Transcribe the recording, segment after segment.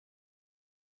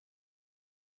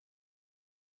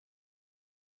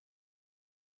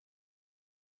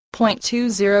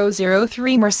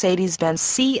5.2003 Mercedes-Benz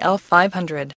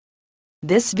CL500.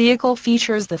 This vehicle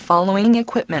features the following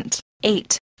equipment: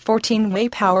 8. 14-way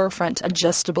power front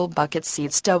adjustable bucket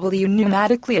seats, W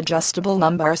pneumatically adjustable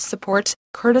lumbar support,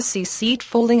 courtesy seat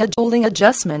folding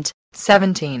adjustment,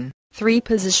 17.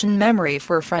 3-position memory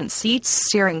for front seats,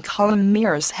 steering column,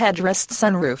 mirrors, headrest,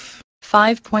 sunroof,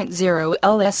 5.0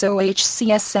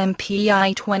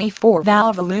 LSOHCSMPI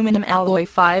 24-valve aluminum alloy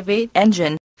 5.8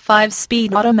 engine,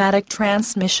 5-speed automatic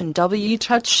transmission, W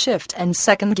touch shift and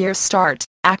second gear start,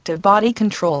 active body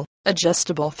control,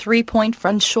 adjustable 3-point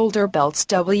front shoulder belts,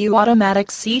 W automatic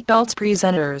seat belt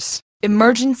presenters,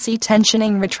 emergency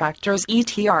tensioning retractors,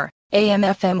 ETR,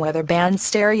 AM/FM weather band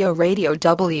stereo radio,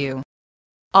 W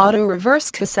auto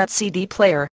reverse cassette CD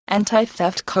player,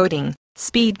 anti-theft coating,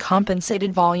 speed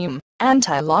compensated volume,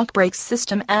 anti-lock brake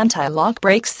system, anti-lock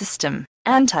brake system,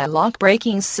 anti-lock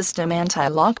braking system,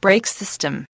 anti-lock brake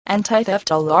system,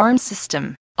 anti-theft alarm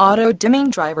system, auto dimming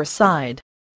driver side,